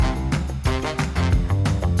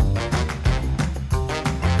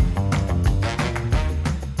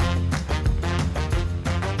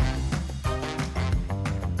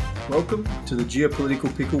Welcome to the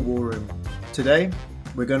Geopolitical Pickle War Room. Today,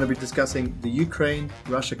 we're going to be discussing the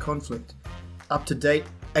Ukraine-Russia conflict, up to date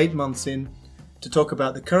 8 months in, to talk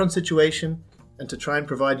about the current situation and to try and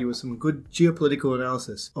provide you with some good geopolitical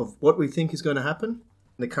analysis of what we think is going to happen,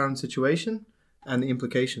 the current situation, and the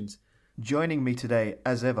implications. Joining me today,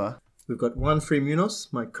 as ever, we've got Juanfrey Munoz,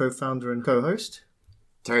 my co-founder and co-host.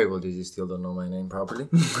 Terrible that you still don't know my name properly.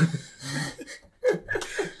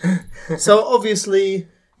 So obviously,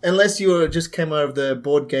 unless you just came out of the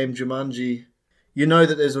board game Jumanji, you know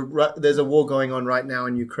that there's a war going on right now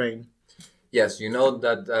in Ukraine. Yes, you know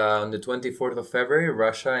that on the 24th of February,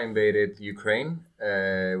 Russia invaded Ukraine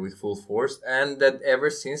with full force, and that ever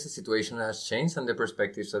since the situation has changed and the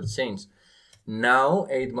perspectives have changed. Now,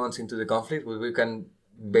 8 months into the conflict, what we can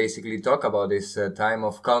basically talk about is a time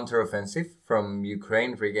of counteroffensive from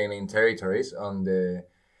Ukraine regaining territories on the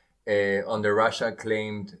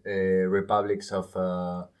Russia-claimed republics of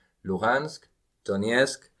Luhansk,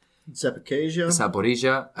 Donetsk,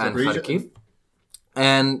 Zaporizhia, and Kharkiv.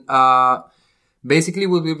 And basically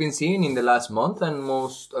what we've been seeing in the last month and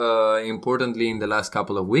most importantly in the last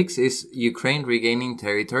couple of weeks is Ukraine regaining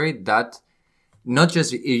territory, that not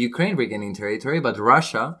just Ukraine regaining territory, but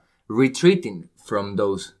Russia retreating from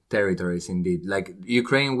those territories indeed. Like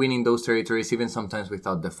Ukraine winning those territories even sometimes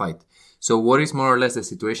without the fight. So what is more or less the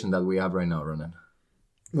situation that we have right now, Ronan?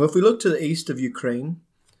 Well, if we look to the east of Ukraine,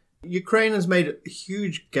 Ukraine has made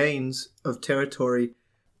huge gains of territory,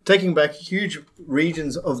 taking back huge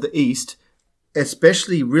regions of the east,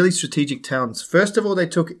 especially really strategic towns. First of all, they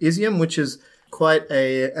took Izium, which is quite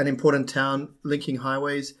an important town linking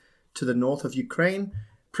highways to the north of Ukraine,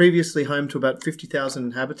 previously home to about 50,000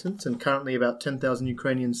 inhabitants and currently about 10,000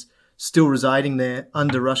 Ukrainians still residing there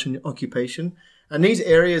under Russian occupation. And these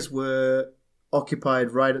areas were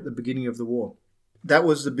occupied right at the beginning of the war. That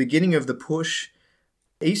was the beginning of the push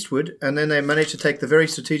eastward, and then they managed to take the very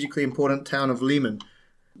strategically important town of Lyman.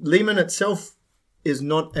 Lyman itself is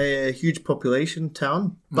not a huge population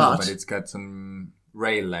town, but it's got some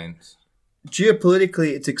rail lines.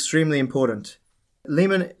 Geopolitically, it's extremely important.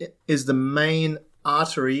 Lyman is the main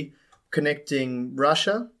artery connecting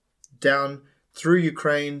Russia down through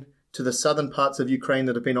Ukraine to the southern parts of Ukraine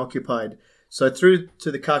that have been occupied. So through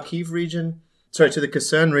to the to the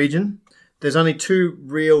Kherson region, there's only two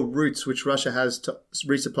real routes which Russia has to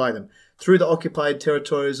resupply them. Through the occupied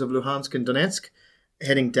territories of Luhansk and Donetsk,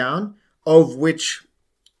 heading down, of which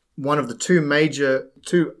one of the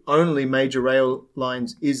two only major rail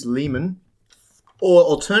lines is Lyman, or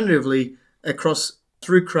alternatively across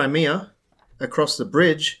through Crimea, across the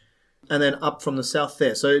bridge, and then up from the south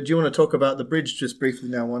there. So do you want to talk about the bridge just briefly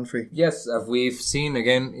now, Juanfrey? Yes, we've seen,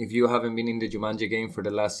 again, if you haven't been in the Jumanji game for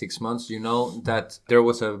the last 6 months, you know that there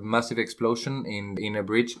was a massive explosion in a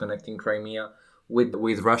bridge connecting Crimea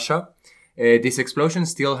with Russia. This explosion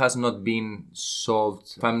still has not been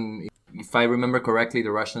solved. If I remember correctly,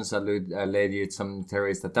 the Russians alleged some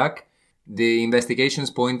terrorist attack. The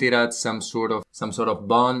investigations pointed at some sort of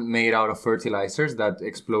bomb made out of fertilizers that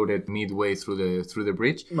exploded midway through the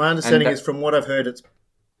bridge. My understanding is, from what I've heard, it's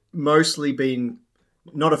mostly been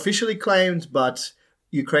not officially claimed, but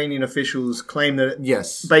Ukrainian officials claim that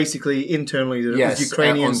basically internally that it was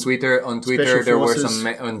Ukrainian. On Twitter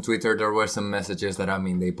there were some messages that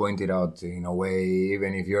they pointed out in a way,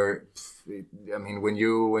 even if you're when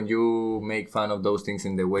you make fun of those things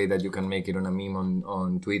in the way that you can make it on a meme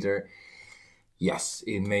on Twitter. Yes,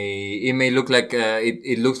 it may look like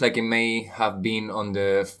it looks like it may have been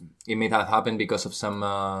it may have happened because of some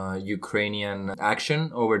Ukrainian action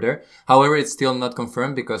over there. However, it's still not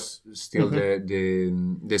confirmed because still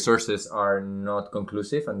the sources are not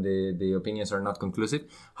conclusive and the opinions are not conclusive.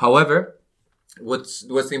 However, what's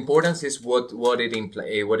the importance is what it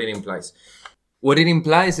implies. What it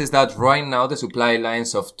implies is that right now the supply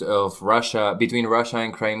lines of Russia, between Russia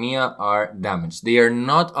and Crimea, are damaged. They are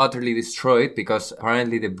not utterly destroyed because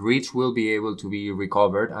apparently the bridge will be able to be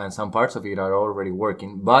recovered and some parts of it are already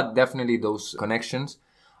working. But definitely those connections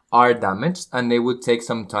are damaged and they would take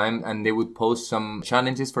some time and they would pose some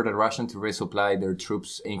challenges for the Russians to resupply their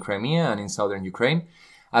troops in Crimea and in southern Ukraine,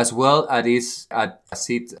 as well as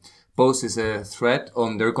it poses a threat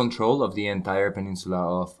on their control of the entire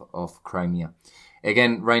peninsula of Crimea.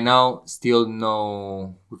 Again, right now,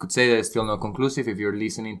 we could say that it's still not conclusive. If you're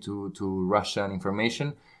listening to Russian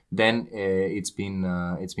information, then it's been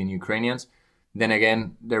Ukrainians. Then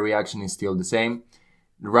again, the reaction is still the same.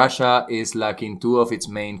 Russia is lacking two of its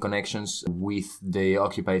main connections with the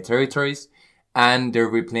occupied territories, and the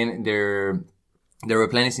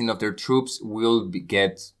replenishing of their troops will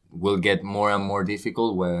get more and more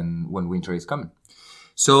difficult when winter is coming.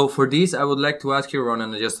 So for this, I would like to ask you,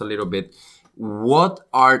 Ronan, just a little bit. What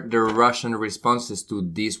are the Russian responses to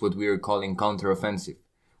this, what we are calling counteroffensive?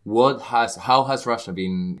 How has Russia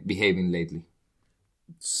been behaving lately?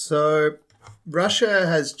 So Russia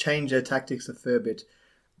has changed their tactics a fair bit.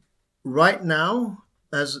 Right now,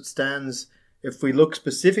 as it stands, if we look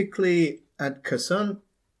specifically at Kherson,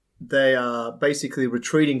 they are basically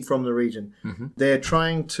retreating from the region. Mm-hmm. They're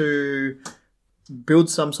trying to build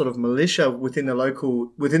some sort of militia within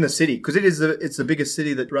the city, because it's the biggest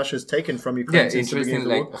city that Russia's taken from Ukraine. Yeah, interesting.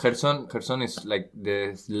 Like Kherson is like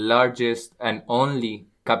the largest and only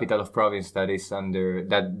capital of province that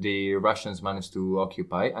the Russians managed to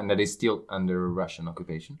occupy, and that is still under Russian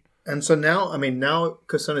occupation. And so now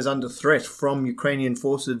Kherson is under threat from Ukrainian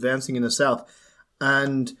forces advancing in the south,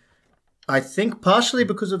 and I think partially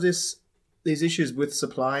because of these issues with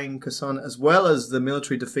supplying Kherson, as well as the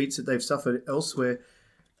military defeats that they've suffered elsewhere,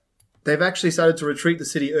 they've actually started to retreat the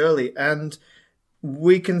city early. And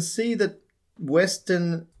we can see that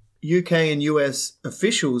Western UK and US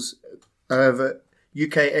officials,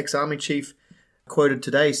 UK ex-army chief quoted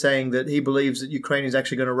today saying that he believes that Ukraine is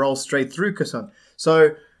actually going to roll straight through Kherson.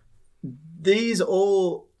 So these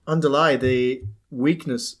all underlie the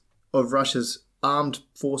weakness of Russia's armed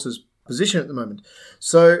forces position at the moment.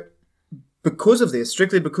 So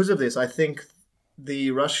strictly because of this, I think the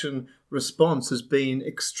Russian response has been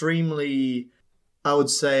extremely, I would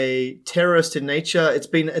say, terrorist in nature. It's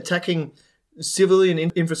been attacking civilian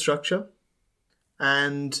infrastructure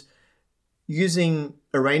and using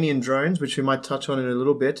Iranian drones, which we might touch on in a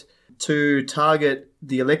little bit, to target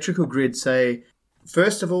the electrical grid. Say,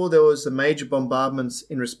 first of all, there was the major bombardments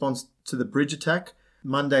in response to the bridge attack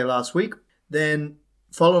Monday last week. Then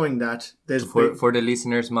following that, for the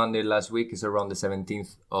listeners, Monday last week is around the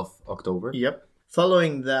 17th of October. Yep.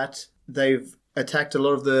 Following that, they've attacked a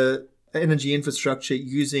lot of the energy infrastructure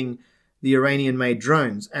using the Iranian-made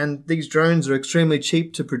drones. And these drones are extremely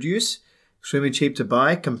cheap to produce, extremely cheap to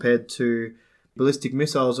buy compared to ballistic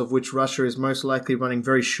missiles, of which Russia is most likely running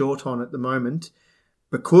very short on at the moment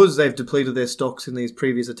because they've depleted their stocks in these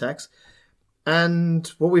previous attacks. And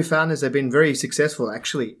what we found is they've been very successful,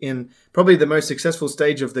 actually, in probably the most successful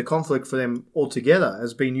stage of the conflict for them altogether,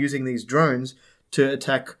 has been using these drones to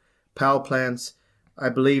attack power plants. I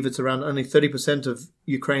believe it's around only 30% of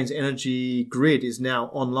Ukraine's energy grid is now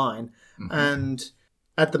online. Mm-hmm. And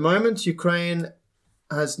at the moment, Ukraine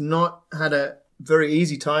has not had a very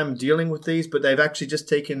easy time dealing with these, but they've actually just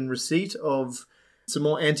taken receipt of some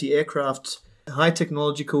more anti-aircraft, high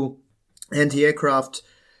technological anti-aircraft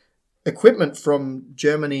equipment from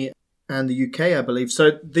Germany and the UK, I believe.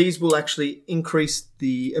 So these will actually increase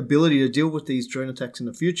the ability to deal with these drone attacks in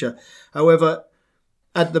the future. However,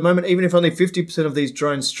 at the moment, even if only 50% of these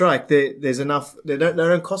drones strike, there's enough. They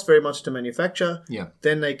don't cost very much to manufacture. Yeah.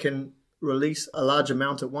 Then they can release a large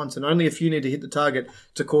amount at once, and only a few need to hit the target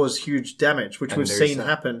to cause huge damage, which we've seen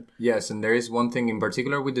happen. Yes, and there is one thing in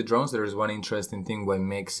particular with the drones. There is one interesting thing what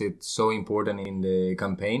makes it so important in the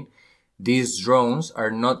campaign. These drones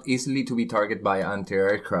are not easily to be targeted by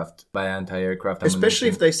anti-aircraft especially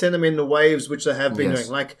if they send them in the waves, which they have been doing.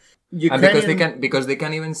 Like Ukrainian, and because they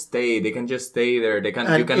can even stay, they can just stay there. You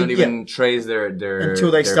cannot even trace their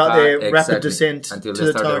until they start their rapid descent until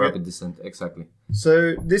they start their rapid descent. Exactly.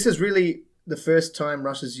 So this is really the first time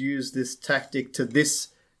Russia's used this tactic to this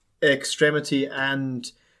extremity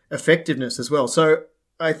and effectiveness as well. So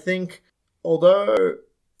I think although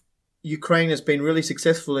Ukraine has been really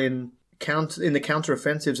successful in the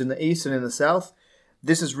counter-offensives in the east and in the south,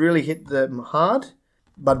 this has really hit them hard.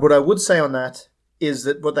 But what I would say on that is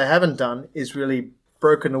that what they haven't done is really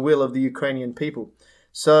broken the will of the Ukrainian people.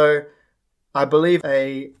 So I believe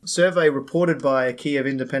a survey reported by Kiev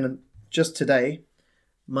Independent just today,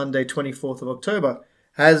 Monday 24th of October,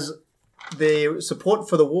 has the support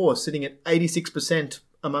for the war sitting at 86%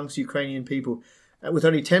 amongst Ukrainian people, with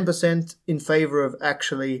only 10% in favor of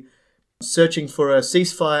actually searching for a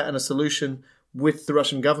ceasefire and a solution with the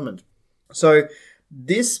Russian government. So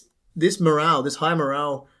this high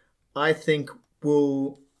morale, I think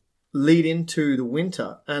will lead into the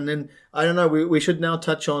winter. And then, I don't know, we should now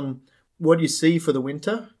touch on what you see for the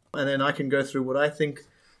winter, and then I can go through what I think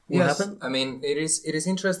will happen. I mean, it is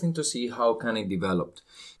interesting to see how can it developed.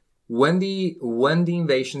 When the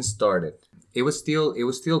invasion started, it was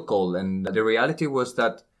still cold, and the reality was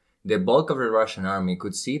that the bulk of the Russian army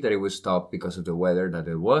could see that it would stop because of the weather that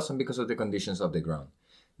it was and because of the conditions of the ground.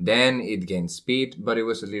 Then it gained speed, but it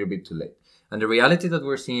was a little bit too late. And the reality that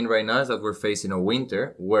we're seeing right now is that we're facing a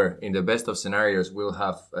winter where, in the best of scenarios, we'll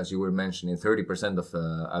have, as you were mentioning, 30% of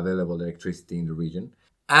available electricity in the region.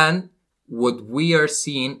 And what we are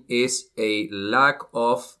seeing is a lack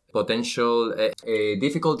of potential, a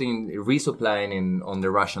difficulty in resupplying on the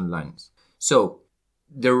Russian lines. So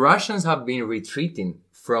the Russians have been retreating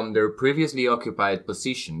from their previously occupied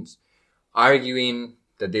positions, arguing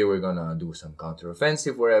that they were going to do some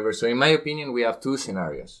counteroffensive wherever. So in my opinion, we have two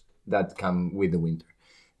scenarios that come with the winter.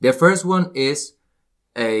 The first one is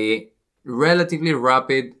a relatively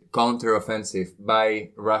rapid counteroffensive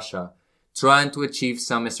by Russia, trying to achieve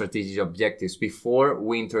some strategic objectives before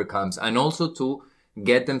winter comes, and also to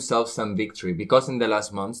get themselves some victory, because in the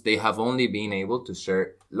last months they have only been able to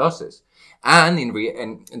share losses. And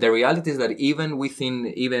and the reality is that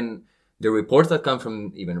even the reports that come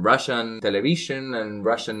from even Russian television and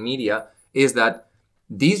Russian media is that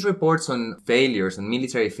these reports on failures and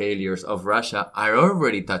military failures of Russia are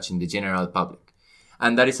already touching the general public.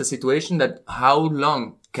 And that is a situation that how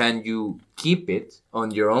long can you keep it on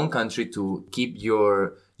your own country to keep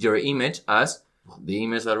your image as the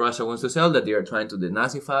image that Russia wants to sell, that they are trying to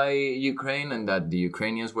denazify Ukraine and that the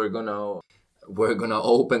Ukrainians were gonna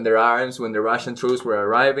open their arms when the Russian troops were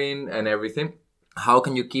arriving and everything. How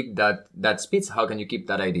can you keep that speech? How can you keep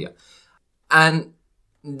that idea? And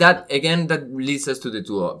that leads us to the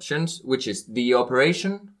two options, which is the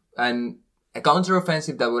operation and a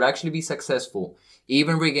counteroffensive that would actually be successful,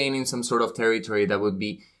 even regaining some sort of territory that would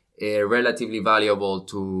be relatively valuable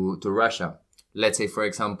to Russia. Let's say, for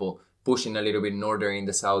example, pushing a little bit northern in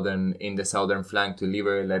the southern flank to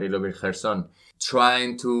liberate a little bit Kherson,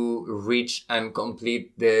 trying to reach and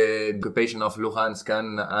complete the occupation of Luhansk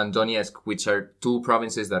and Donetsk, which are two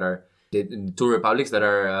provinces that are the two republics that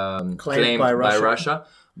are claimed by Russia.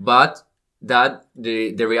 But that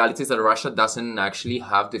the reality is that Russia doesn't actually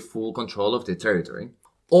have the full control of the territory,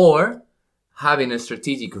 or having a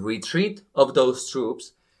strategic retreat of those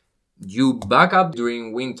troops. You back up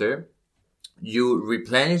during winter, you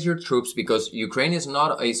replenish your troops, because Ukraine is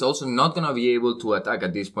also not going to be able to attack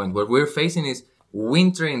at this point. What we're facing is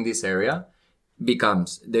winter in this area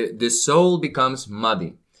becomes, the soil becomes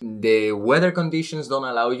muddy. The weather conditions don't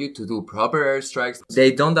allow you to do proper airstrikes.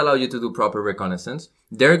 They don't allow you to do proper reconnaissance.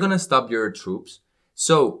 They're going to stop your troops.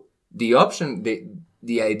 So the option,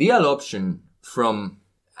 the ideal option from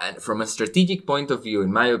a strategic point of view,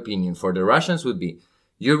 in my opinion, for the Russians would be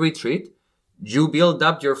you retreat, you build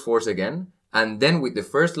up your force again, and then with the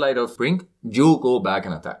first light of spring, you go back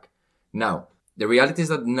and attack. Now, the reality is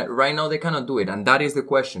that right now they cannot do it. And that is the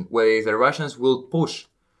question, whether the Russians will push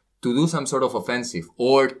to do some sort of offensive,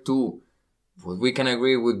 or to what we can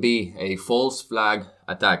agree would be a false flag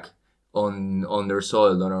attack on their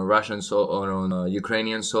soil, on a Russian soil, or on a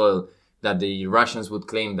Ukrainian soil, that the Russians would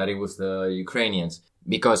claim that it was the Ukrainians.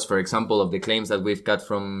 Because, for example, of the claims that we've got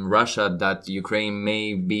from Russia that Ukraine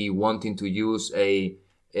may be wanting to use a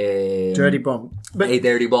dirty bomb,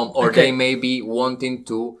 or they may be wanting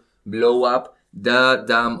to blow up the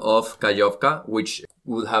dam of Kayovka, which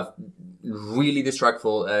would have really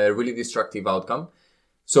destructive outcome.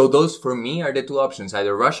 So those, for me, are the two options.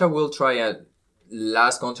 Either Russia will try a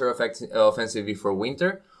last counter-offensive before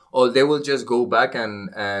winter, or they will just go back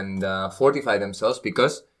and fortify themselves,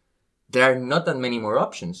 because there are not that many more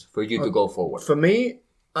options for you to go forward. For me,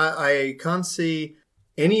 I can't see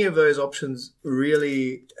any of those options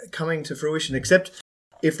really coming to fruition, except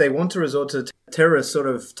if they want to resort to terrorist sort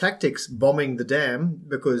of tactics, bombing the dam,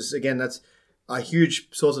 because, again, that's a huge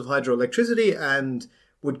source of hydroelectricity and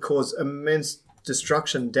would cause immense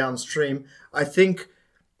destruction downstream. I think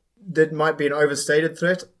that might be an overstated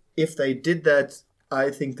threat. If they did that, I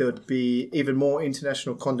think there would be even more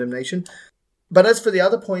international condemnation. But as for the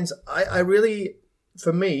other points, I really,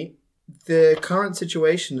 for me, the current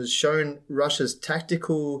situation has shown Russia's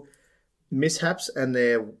tactical mishaps and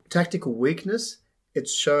their tactical weakness.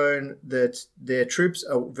 It's shown that their troops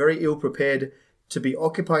are very ill prepared to be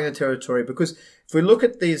occupying a territory, because if we look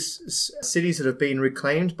at these cities that have been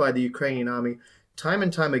reclaimed by the Ukrainian army, time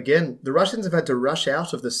and time again, the Russians have had to rush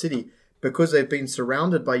out of the city because they've been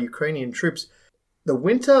surrounded by Ukrainian troops. The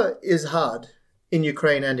winter is hard in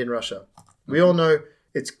Ukraine and in Russia. We all know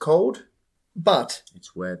it's cold, but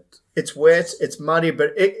it's wet. It's muddy,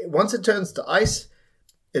 but once it turns to ice,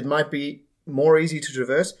 it might be more easy to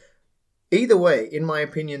traverse. Either way, in my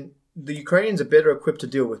opinion, the Ukrainians are better equipped to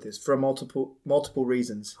deal with this for multiple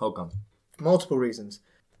reasons. How come? Multiple reasons.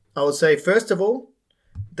 I would say, first of all,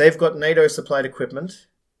 they've got NATO-supplied equipment.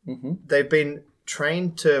 Mm-hmm. They've been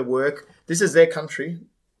trained to work. This is their country.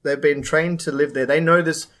 They've been trained to live there. They know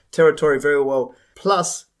this territory very well.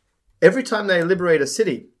 Plus, every time they liberate a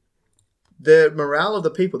city, the morale of the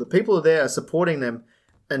people there are supporting them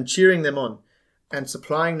and cheering them on and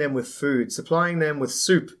supplying them with food, supplying them with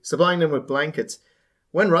soup, supplying them with blankets.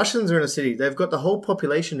 When Russians are in a city, they've got the whole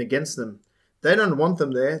population against them. They don't want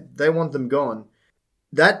them there. They want them gone.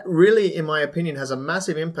 That really, in my opinion, has a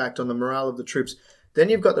massive impact on the morale of the troops. Then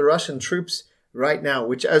you've got the Russian troops right now,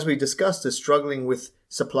 which, as we discussed, are struggling with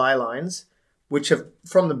supply lines, which have,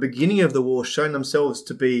 from the beginning of the war, shown themselves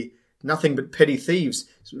to be nothing but petty thieves,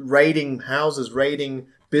 raiding houses, raiding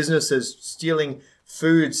businesses, stealing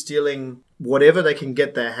food, stealing whatever they can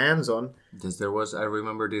get their hands on. Yes, I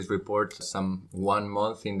remember this report 1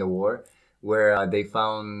 month in the war where they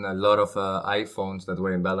found a lot of iPhones that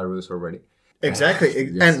were in Belarus already. Exactly.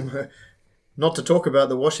 Yes. And not to talk about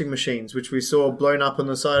the washing machines, which we saw blown up on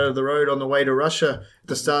the side of the road on the way to Russia at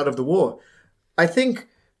the start of the war. I think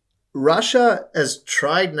Russia has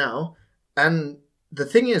tried now, and the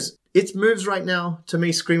thing is, its moves right now, to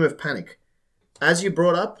me, scream of panic. As you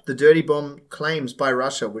brought up, the dirty bomb claims by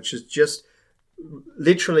Russia, which is just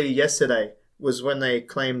literally yesterday, was when they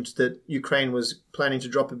claimed that Ukraine was planning to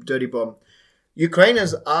drop a dirty bomb. Ukraine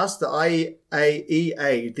has asked the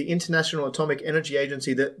IAEA, the International Atomic Energy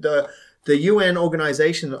Agency, the UN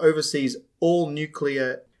organization that oversees all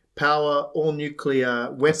nuclear power, all nuclear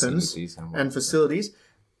weapons and facilities,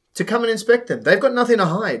 to come and inspect them. They've got nothing to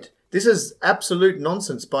hide. This is absolute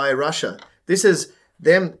nonsense by Russia. This is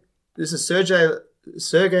them. This is Sergei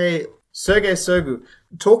Shoigu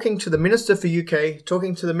talking to the Minister for UK,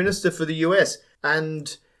 talking to the Minister for the US,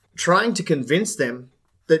 and trying to convince them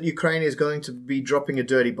that Ukraine is going to be dropping a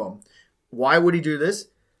dirty bomb. Why would he do this?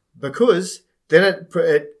 Because then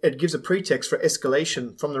it gives a pretext for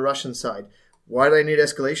escalation from the Russian side. Why do they need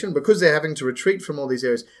escalation? Because they're having to retreat from all these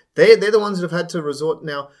areas. They're the ones that have had to resort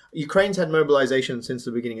now. Ukraine's had mobilization since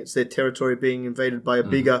the beginning. It's their territory being invaded by a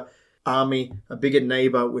bigger army, a bigger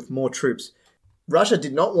neighbor with more troops. Russia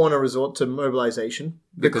did not want to resort to mobilization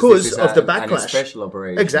because of the backlash. It's a special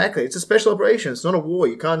operation. Exactly. It's a special operation. It's not a war.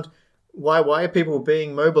 You can't... Why are people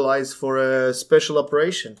being mobilized for a special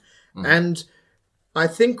operation? And I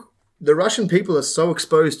think the Russian people are so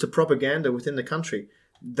exposed to propaganda within the country.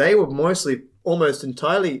 They were mostly, almost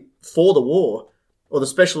entirely for the war, or the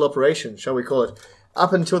special operation, shall we call it,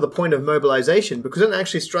 up until the point of mobilization, because it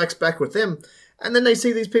actually strikes back with them. And then they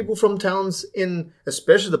see these people from towns in,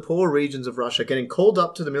 especially the poor regions of Russia, getting called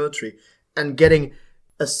up to the military and getting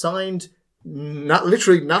assigned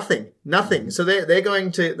literally nothing. So they're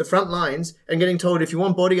going to the front lines and getting told, if you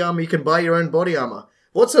want body armor, you can buy your own body armor.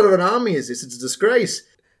 What sort of an army is this? It's a disgrace.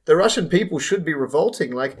 The Russian people should be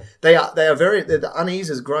revolting. Like the unease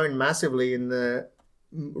has grown massively in the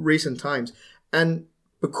recent times. And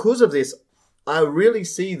because of this, I really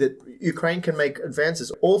see that Ukraine can make advances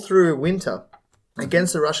all through winter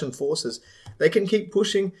against the Russian forces. They can keep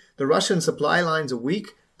pushing. The Russian supply lines are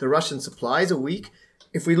weak. The Russian supplies are weak.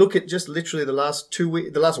 If we look at just literally the last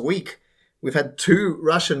week, we've had 2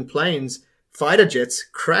 Russian planes, fighter jets,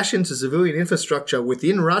 crash into civilian infrastructure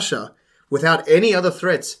within Russia without any other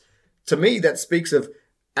threats. To me, that speaks of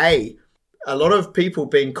a lot of people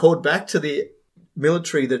being called back to the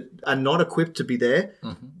military that are not equipped to be there.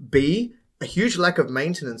 B, a huge lack of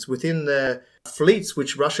maintenance within the fleets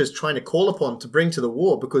which Russia is trying to call upon to bring to the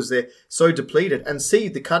war because they're so depleted. And C,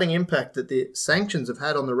 the cutting impact that the sanctions have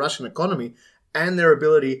had on the Russian economy and their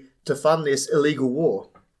ability to fund this illegal war.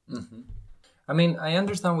 I mean, I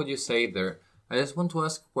understand what you say there. I just want to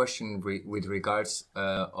ask a question with regards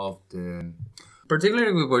of the,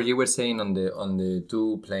 particularly with what you were saying on the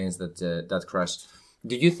 2 planes that crashed.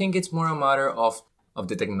 Do you think it's more a matter of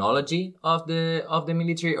the technology of the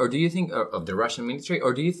military, or do you think of the Russian military,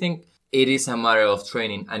 or do you think it is a matter of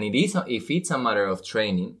training? And if it's a matter of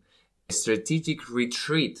training, a strategic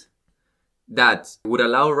retreat that would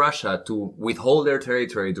allow Russia to withhold their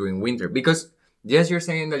territory during winter, because yes, you're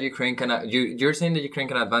saying that Ukraine can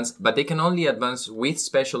advance, but they can only advance with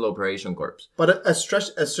special operation corps. But a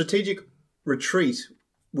strategic retreat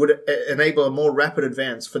would enable a more rapid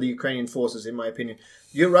advance for the Ukrainian forces, in my opinion.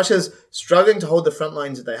 Russia's struggling to hold the front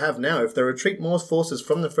lines that they have now. If they retreat more forces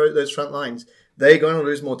from those front lines, they're going to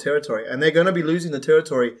lose more territory, and they're going to be losing the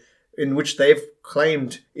territory in which they've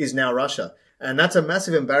claimed is now Russia. And that's a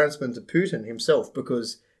massive embarrassment to Putin himself,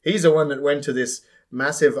 because he's the one that went to this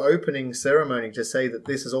massive opening ceremony to say that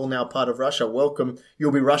this is all now part of Russia. Welcome,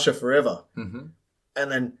 you'll be Russia forever. And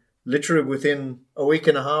then literally within a week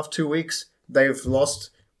and a half, 2 weeks, they've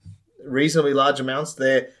lost reasonably large amounts.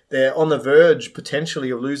 They're on the verge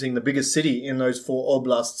potentially of losing the biggest city in those 4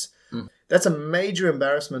 oblasts. That's a major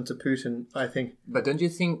embarrassment to Putin, I think. But don't you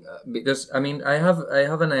think, because, I mean, I have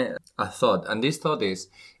a thought, and this thought is,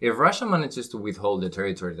 if Russia manages to withhold the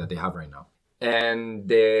territory that they have right now, and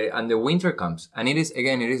the winter comes, and it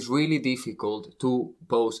is really difficult to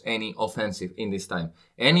pose any offensive in this time.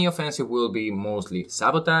 Any offensive will be mostly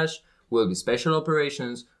sabotage, will be special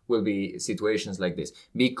operations, will be situations like this,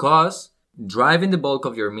 because driving the bulk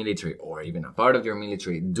of your military or even a part of your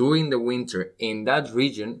military during the winter in that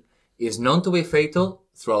region is known to be fatal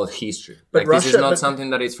throughout history. But Russia, this is not something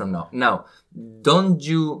that is from now. Now,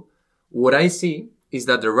 what I see is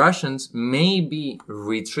that the Russians may be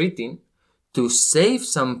retreating to save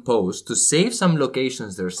some posts, to save some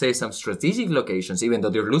locations there, save some strategic locations, even though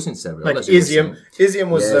they're losing several. Like Izium. Izium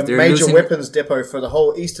was a major weapons depot for the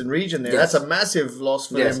whole eastern region there. Yes. That's a massive loss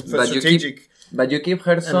for them, for strategic. But you keep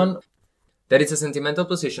Kherson. That is a sentimental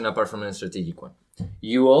position apart from a strategic one.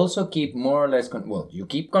 You also keep more or less, you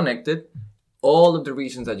keep connected all of the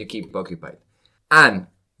regions that you keep occupied. And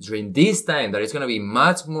during this time, that is going to be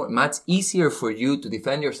much easier for you to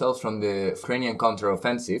defend yourself from the Ukrainian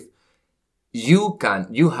counteroffensive. You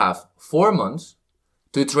have 4 months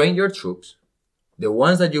to train your troops, the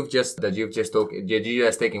ones that you've just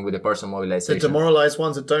taken with the partial mobilization. The demoralized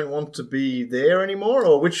ones that don't want to be there anymore,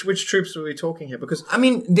 or which troops are we talking here? Because I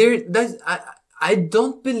mean, I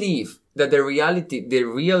don't believe that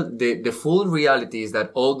the full reality is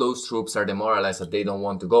that all those troops are demoralized, that they don't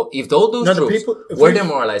want to go. If all those troops were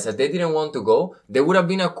demoralized, that they didn't want to go, there would have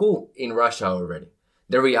been a coup in Russia already.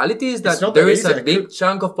 The reality is that there is a big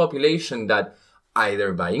chunk of population that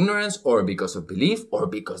either by ignorance or because of belief or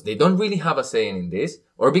because they don't really have a say in this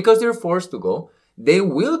or because they're forced to go, they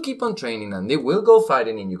will keep on training and they will go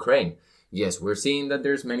fighting in Ukraine. Yes, we're seeing that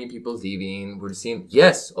there's many people leaving. We're seeing,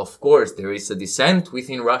 yes, of course, there is a dissent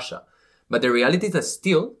within Russia. But the reality is that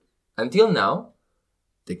still, until now,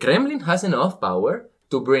 the Kremlin has enough power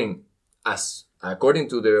to bring, as according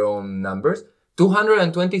to their own numbers,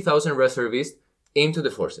 220,000 reservists into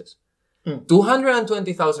the forces.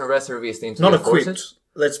 220,000 reservists into the forces. Not equipped.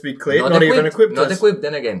 Let's be clear. Not even equipped. Not equipped.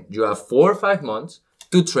 Then again, you have 4 or 5 months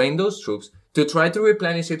to train those troops, to try to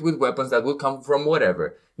replenish it with weapons that will come from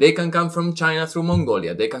whatever. They can come from China through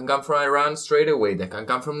Mongolia. They can come from Iran straight away. They can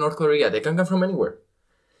come from North Korea. They can come from anywhere.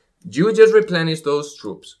 You just replenish those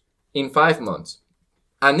troops in 5 months.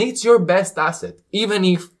 And it's your best asset, even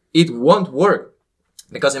if it won't work.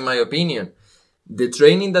 Because in my opinion, the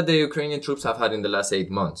training that the Ukrainian troops have had in the last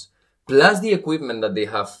 8 months, plus the equipment that they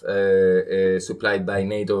have supplied by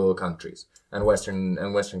NATO countries and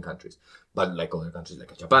Western countries, but like other countries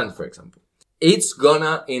like Japan, for example, it's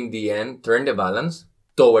gonna in the end turn the balance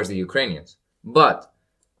towards the Ukrainians. But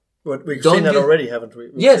we've seen that already, haven't we?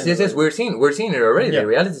 Yes. We're seeing it already. Yeah. The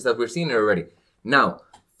reality is that we're seeing it already. Now,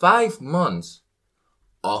 5 months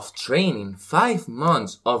of training, 5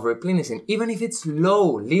 months of replenishing, even if it's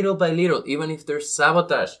slow, little by little, even if there's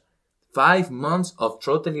sabotage, 5 months of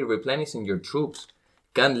totally replenishing your troops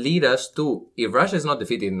can lead us to, if Russia is not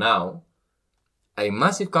defeated now, a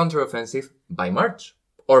massive counteroffensive by March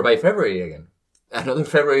or by February again, another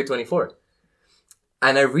February 24th.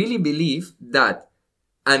 And I really believe that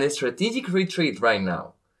a strategic retreat right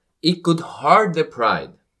now, it could hurt the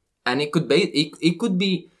pride, and it could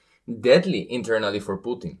be deadly internally for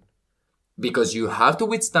Putin, because you have to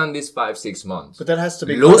withstand these 5-6 months. But that has to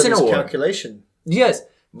be part of his calculation. Yes,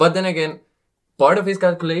 but then again, part of his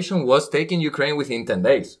calculation was taking Ukraine within 10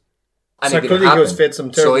 days. And so clearly he was fed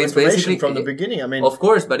some terrible information from the beginning. I mean, of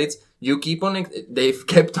course, but they've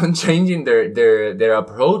kept on changing their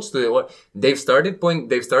approach to the war. They've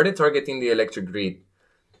started targeting the electric grid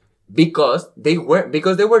because they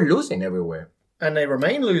were losing everywhere. And they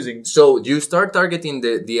remain losing. So you start targeting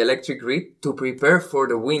the electric grid to prepare for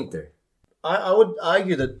the winter. I would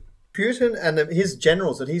argue that Putin and his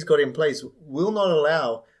generals that he's got in place will not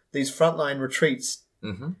allow these frontline retreats.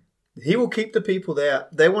 Mm-hmm. He will keep the people there.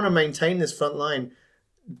 They want to maintain this front line.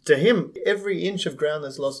 To him, every inch of ground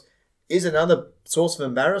that's lost is another source of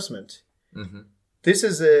embarrassment. Mm-hmm. This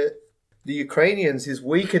is the Ukrainians, his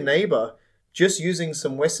weaker neighbor, just using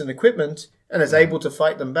some Western equipment and is able to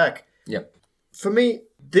fight them back. Yep. For me,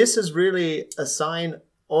 this is really a sign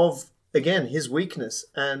of, again, his weakness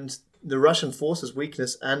and the Russian forces'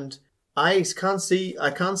 weakness. And I can't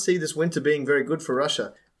see this winter being very good for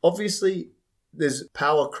Russia. Obviously, there's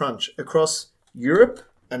power crunch across Europe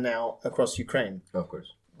and now across Ukraine. Of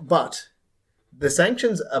course. But the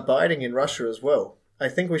sanctions are biting in Russia as well. I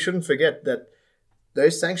think we shouldn't forget that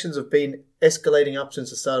those sanctions have been escalating up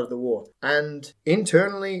since the start of the war. And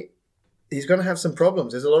internally, he's going to have some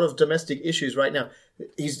problems. There's a lot of domestic issues right now.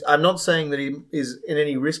 I'm not saying that he is in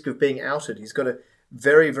any risk of being outed. He's got a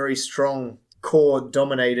very, very strong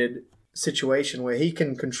core-dominated situation where he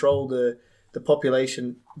can control the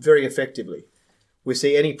population very effectively. we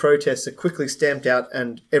see any protests are quickly stamped out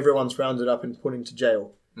and everyone's rounded up and put into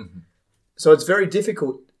jail. Mm-hmm. So it's very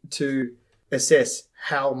difficult to assess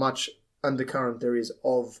how much undercurrent there is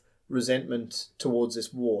of resentment towards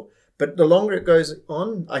this war. But the longer it goes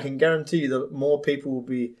on, I can guarantee you that more people will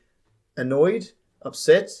be annoyed,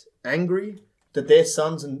 upset, angry that their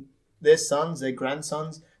sons, their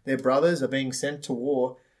grandsons, their brothers are being sent to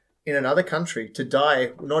war in another country to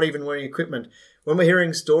die, not even wearing equipment. When we're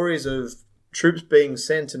hearing stories of troops being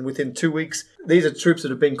sent and within 2 weeks, these are troops that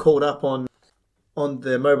have been called up on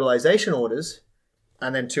the mobilization orders,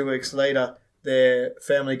 and then 2 weeks later, their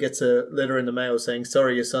family gets a letter in the mail saying,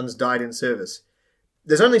 sorry, your son's died in service.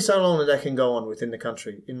 There's only so long that can go on within the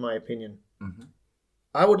country, in my opinion. Mm-hmm.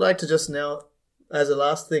 I would like to just now, as a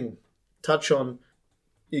last thing, touch on,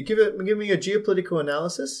 you give me a geopolitical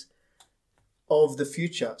analysis of the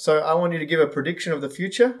future. So I want you to give a prediction of the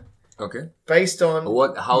future. Okay. Based on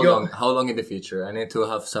how long in the future? I need to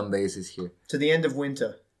have some basis here. To the end of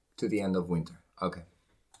winter. To the end of winter. Okay.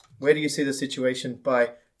 Where do you see the situation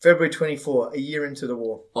by February 24, a year into the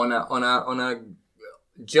war? On a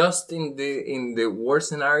just in the war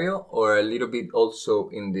scenario, or a little bit also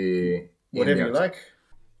in the whatever you like.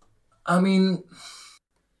 I mean,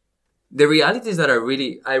 the reality is that I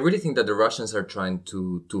really think that the Russians are trying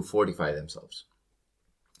to fortify themselves.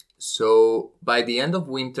 So by the end of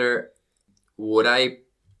winter, what I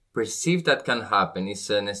perceive that can happen is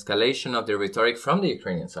an escalation of the rhetoric from the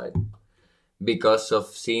Ukrainian side, because of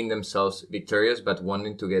seeing themselves victorious, but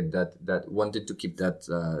wanting to get wanted to keep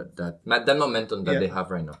that momentum that they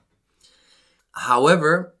have right now.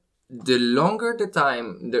 However, the longer the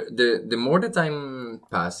time, the more the time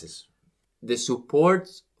passes, the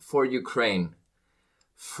support for Ukraine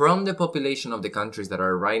from the population of the countries that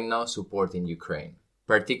are right now supporting Ukraine,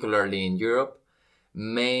 particularly in Europe,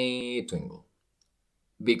 may dwindle.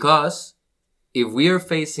 Because if we are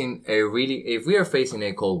facing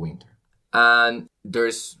a cold winter, and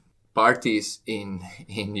there's parties in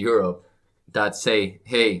Europe that say,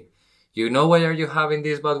 hey, you know why are you having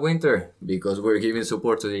this bad winter? Because we're giving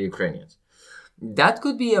support to the Ukrainians. That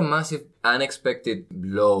could be a massive unexpected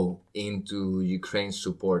blow into Ukraine's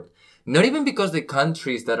support. Not even because the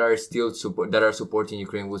countries that are supporting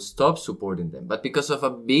Ukraine would stop supporting them, but because of a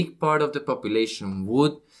big part of the population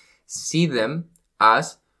would see them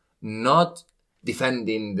as not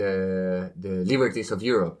defending the liberties of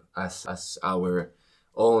Europe, as our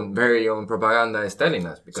very own propaganda is telling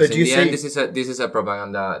us. Because in the end, this is a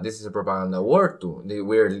propaganda war too.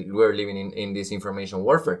 We're living in this information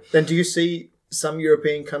warfare. Then do you see some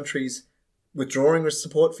European countries withdrawing their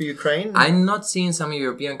support for Ukraine? I'm not seeing some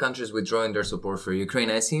European countries withdrawing their support for Ukraine.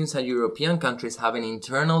 I'm seeing some European countries having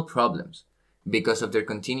internal problems because of their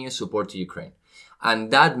continuous support to Ukraine. And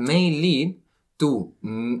that may lead to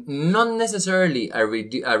not necessarily a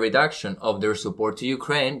reduction of their support to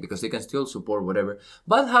Ukraine, because they can still support whatever,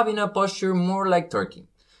 but having a posture more like Turkey.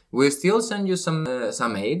 We still send you some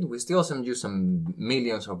aid, we still send you some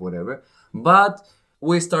millions or whatever, but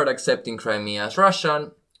we start accepting Crimea as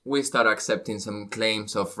Russian, we start accepting some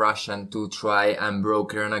claims of Russian to try and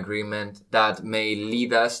broker an agreement that may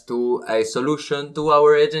lead us to a solution to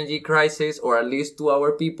our energy crisis, or at least to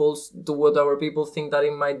what our people think that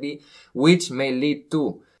it might be, which may lead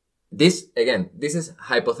to this. Again, this is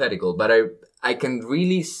hypothetical, but I can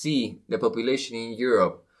really see the population in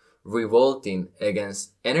Europe revolting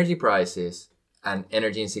against energy prices and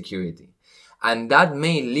energy insecurity. And that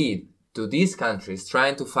may lead to these countries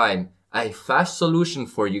trying to find a fast solution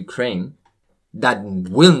for Ukraine that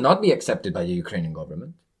will not be accepted by the Ukrainian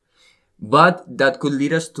government, but that could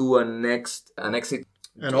lead us to a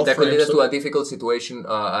difficult situation,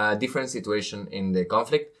 a different situation in the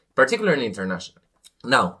conflict, particularly internationally.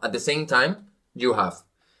 Now, at the same time, you have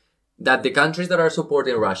that the countries that are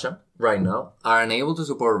supporting Russia right now are unable to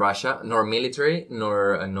support Russia, nor military,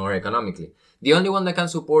 nor economically. The only one that can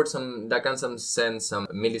send some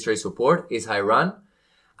military support is Iran.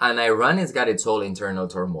 And Iran has got its own internal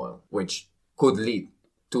turmoil, which could lead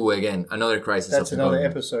to, again, another crisis. That's another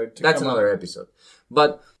episode. That's another episode.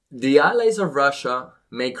 But the allies of Russia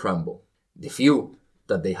may crumble. The few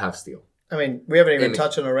that they have still. I mean, we haven't even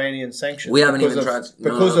touched on Iranian sanctions. We haven't even touched...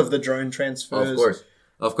 Because of the drone transfers.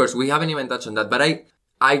 Of course. We haven't even touched on that. But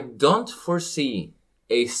I don't foresee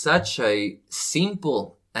such a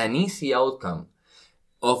simple and easy outcome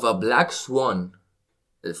of a black swan.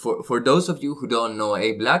 For those of you who don't know,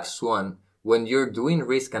 a black swan, when you're doing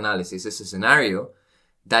risk analysis, is a scenario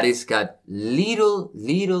that has got little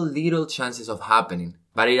chances of happening,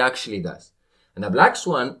 but it actually does. And a black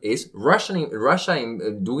swan is Russia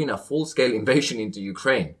doing a full-scale invasion into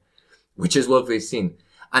Ukraine, which is what we've seen.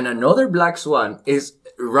 And another black swan is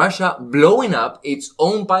Russia blowing up its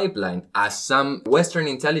own pipeline, as some Western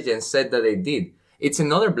intelligence said that they did. It's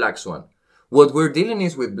another black swan. What we're dealing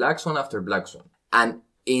is with black swan after black swan. And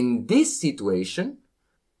in this situation...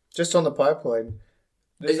 Just on the pipeline...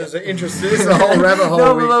 This is an interesting. This is a whole rabbit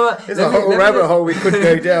hole. This is a whole rabbit hole we could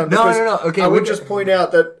go down. No. Okay, I would just point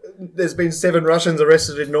out that there's been 7 Russians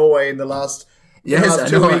arrested in Norway in the last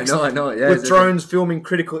 2 weeks. I know. Yes, with drones filming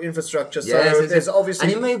critical infrastructure. So there's obviously,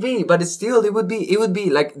 and it may be, but it's still, it would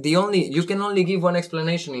be like you can only give one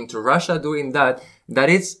explanation into Russia doing that.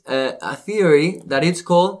 That it's a theory that it's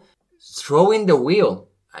called throwing the wheel.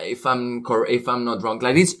 If I'm not wrong,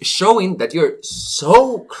 like it's showing that you're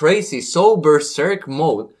so crazy, so berserk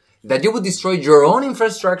mode that you would destroy your own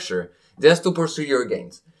infrastructure just to pursue your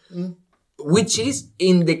gains, which is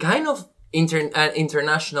in the kind of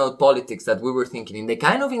international politics that we were thinking, in the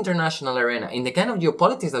kind of international arena, in the kind of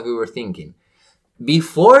geopolitics that we were thinking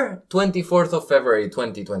before 24th of February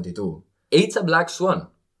 2022. It's a black swan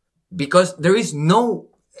because because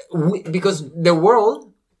the world.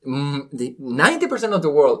 The 90% of the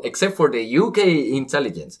world, except for the UK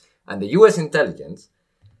intelligence and the US intelligence,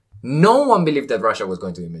 no one believed that Russia was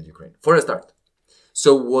going to invade Ukraine, for a start.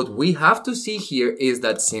 So what we have to see here is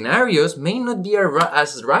that scenarios may not be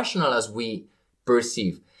as rational as we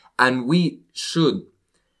perceive. And we should,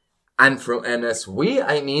 and as we,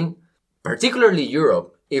 I mean, particularly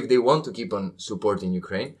Europe, if they want to keep on supporting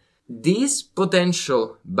Ukraine, this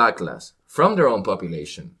potential backlash from their own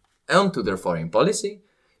population onto their foreign policy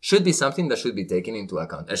should be something that should be taken into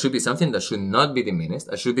account. It should be something that should not be diminished.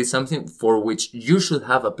 It should be something for which you should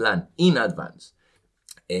have a plan in advance.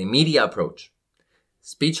 A media approach,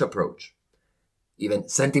 speech approach, even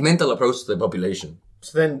sentimental approach to the population.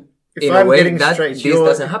 So then, if I'm getting straight, this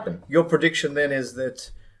doesn't happen. Your prediction then is that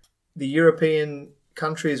the European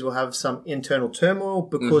countries will have some internal turmoil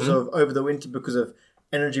because of over the winter, because of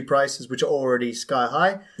energy prices, which are already sky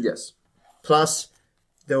high. Yes. Plus,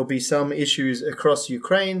 there will be some issues across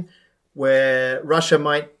Ukraine where Russia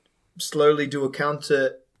might slowly do a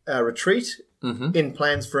counter retreat in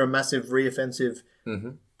plans for a massive reoffensive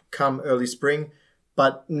come early spring,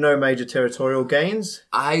 but no major territorial gains.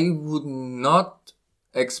 I would not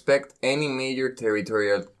expect any major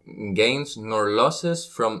territorial gains nor losses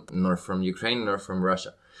from Ukraine nor from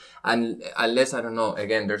Russia. And unless, I don't know,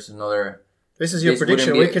 again, there's another... This is your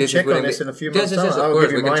prediction. We can check on this in a few months' time. I'll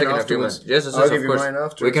give you mine afterwards. I'll give you mine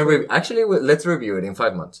afterwards. We can actually, let's review it in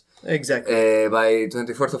 5 months. Exactly. By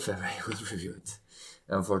 24th of February, we'll review it,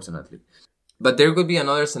 unfortunately. But there could be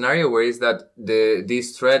another scenario where is that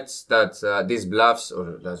these threats, that these bluffs,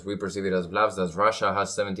 or as we perceive it as bluffs, that Russia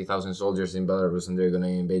has 70,000 soldiers in Belarus and they're going to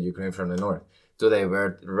invade Ukraine from the north to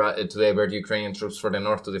divert Ukrainian troops from the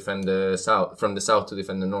north to defend the south, from the south to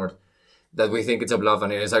defend the north. That we think it's a bluff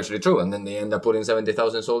and it is actually true. And then they end up putting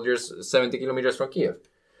 70,000 soldiers 70 kilometers from Kiev.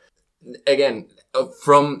 Again,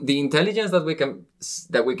 from the intelligence that we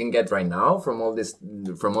can get right now, from all the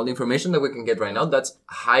information that we can get right now, that's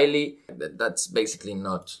basically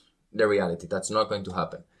not the reality. That's not going to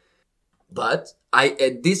happen. But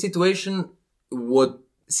this situation, what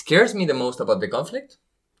scares me the most about the conflict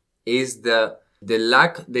is the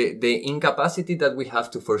incapacity that we have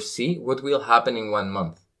to foresee what will happen in 1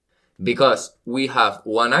 month. Because we have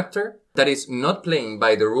one actor that is not playing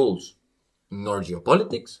by the rules, nor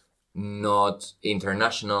geopolitics, not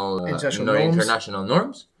international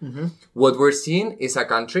norms. Mm-hmm. What we're seeing is a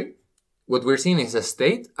country, what we're seeing is a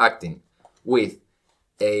state acting with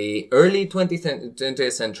a early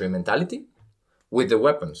 20th century mentality, with the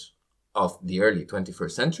weapons of the early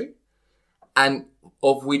 21st century, and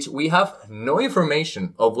of which we have no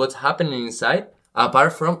information of what's happening inside,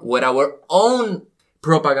 apart from what our own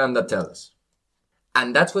propaganda tells us.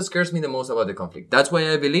 And that's what scares me the most about the conflict. That's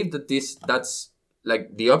why I believe that that's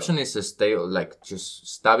like the option is to stay, like just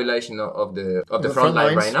stabilization of the front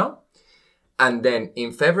line right now. And then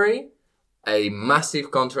in February, a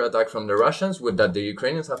massive counterattack from the Russians that the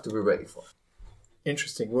Ukrainians have to be ready for.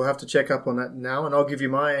 Interesting. We'll have to check up on that now, and I'll give you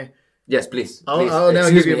my... Yes, please. I'll now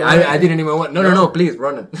give you my... I didn't even want... No, please,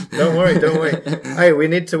 run it. Don't worry. Hey, we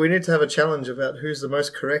need to have a challenge about who's the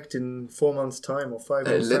most correct in 4 months' time or 5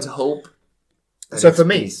 months' Let's hope. So for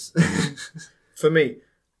me,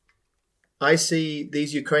 I see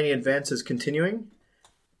these Ukrainian advances continuing.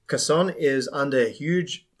 Kherson is under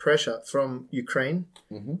huge pressure from Ukraine.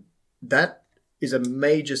 Mm-hmm. That is a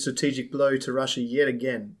major strategic blow to Russia yet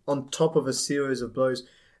again, on top of a series of blows.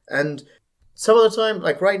 And some of the time,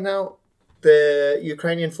 like right now, the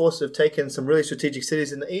Ukrainian forces have taken some really strategic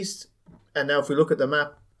cities in the east. And now if we look at the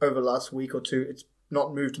map over the last week or two, it's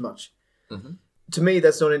not moved much. Mm-hmm. to me,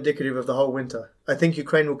 that's not indicative of the whole winter. I think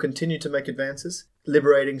Ukraine will continue to make advances,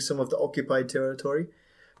 liberating some of the occupied territory.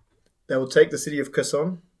 They will take the city of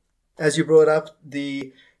Kherson. As you brought up,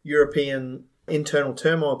 the European internal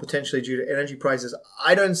turmoil potentially due to energy prices,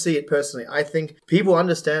 I don't see it personally. I think people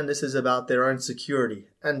understand this is about their own security.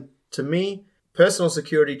 And to me, personal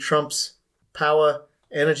security trumps power,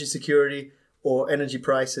 energy security, or energy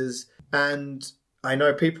prices. And I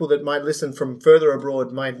know people that might listen from further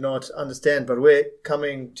abroad might not understand, but we're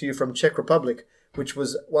coming to you from Czech Republic, which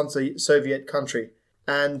was once a Soviet country.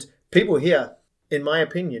 And people here, in my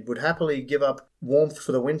opinion, would happily give up warmth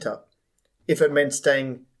for the winter if it meant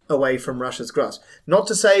staying away from Russia's grasp. Not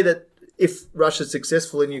to say that if Russia's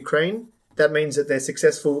successful in Ukraine, that means that they're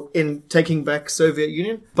successful in taking back Soviet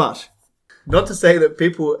Union, but not to say that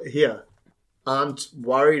people here aren't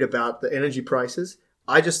worried about the energy prices.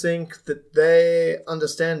 I just think that they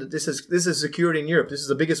understand that this is security in Europe. This is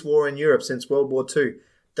the biggest war in Europe since World War II.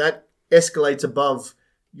 That escalates above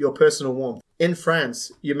your personal warmth. In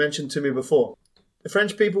France, you mentioned to me before, the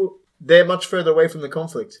French people, they're much further away from the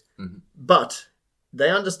conflict. Mm-hmm. But they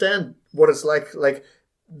understand what it's like. Like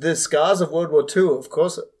the scars of World War II, of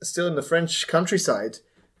course, still in the French countryside.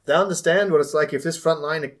 They understand what it's like if this front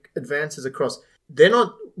line advances across. They're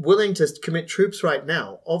not willing to commit troops right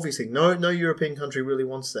now. Obviously, no European country really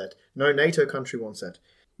wants that. No NATO country wants that.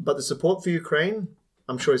 But the support for Ukraine,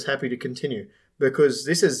 I'm sure, is happy to continue because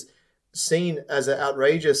this is seen as an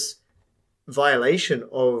outrageous violation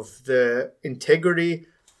of the integrity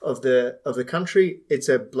of the country. It's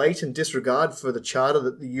a blatant disregard for the charter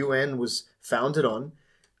that the UN was founded on.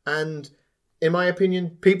 And in my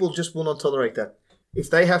opinion, people just will not tolerate that. If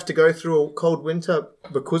they have to go through a cold winter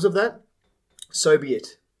because of that, so be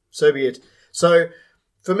it. So be it. So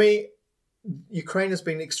for me, Ukraine has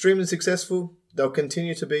been extremely successful. They'll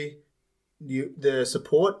continue to be. The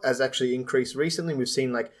support has actually increased recently. We've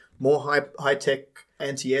seen like more high-tech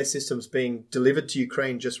anti-air systems being delivered to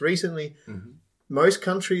Ukraine just recently. Mm-hmm. Most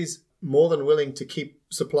countries more than willing to keep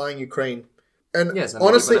supplying Ukraine. And yes, and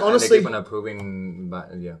honestly, they keep on approving,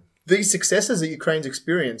 these successes that Ukraine's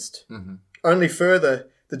experienced only further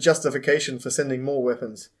the justification for sending more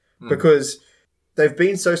weapons because they've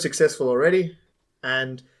been so successful already.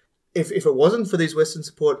 And if it wasn't for these Western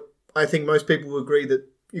support, I think most people would agree that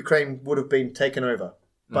Ukraine would have been taken over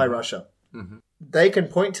by Russia. Mm-hmm. They can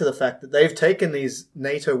point to the fact that they've taken these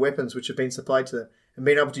NATO weapons which have been supplied to them and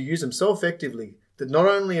been able to use them so effectively that not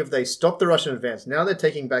only have they stopped the Russian advance, now they're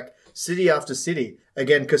taking back city after city.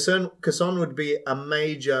 Again, Kherson would be a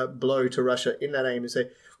major blow to Russia in that aim to say,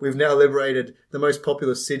 we've now liberated the most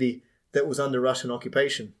populous city that was under Russian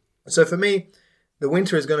occupation. So for me, the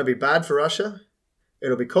winter is going to be bad for Russia.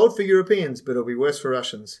 It'll be cold for Europeans, but it'll be worse for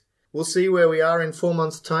Russians. We'll see where we are in 4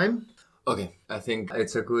 months' time. Okay, I think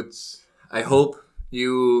it's a good... I hope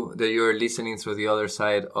that you're listening through the other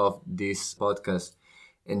side of this podcast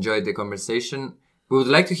enjoyed the conversation. We would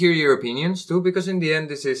like to hear your opinions too, because in the end,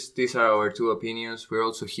 these are our two opinions. We're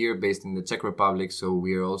also here based in the Czech Republic, so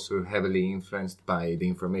we are also heavily influenced by the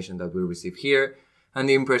information that we receive here and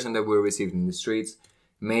the impression that we receive in the streets.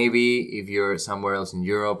 Maybe if you're somewhere else in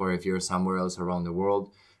Europe or if you're somewhere else around the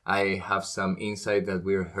world, I have some insight that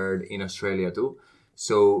we're heard in Australia too.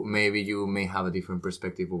 So maybe you may have a different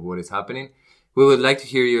perspective of what is happening. We would like to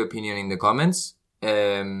hear your opinion in the comments.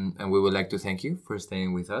 And we would like to thank you for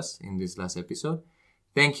staying with us in this last episode.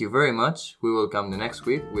 Thank you very much. We will come the next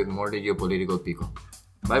week with more The Geopolitical Pico.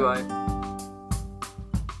 Bye-bye.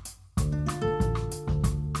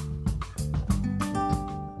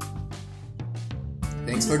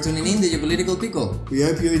 Thanks for tuning in to The Geopolitical Pico. We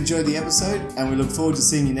hope you enjoyed the episode and we look forward to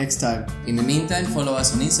seeing you next time. In the meantime, follow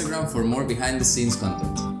us on Instagram for more behind-the-scenes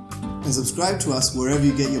content. And subscribe to us wherever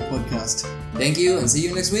you get your podcast. Thank you and see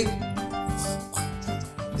you next week.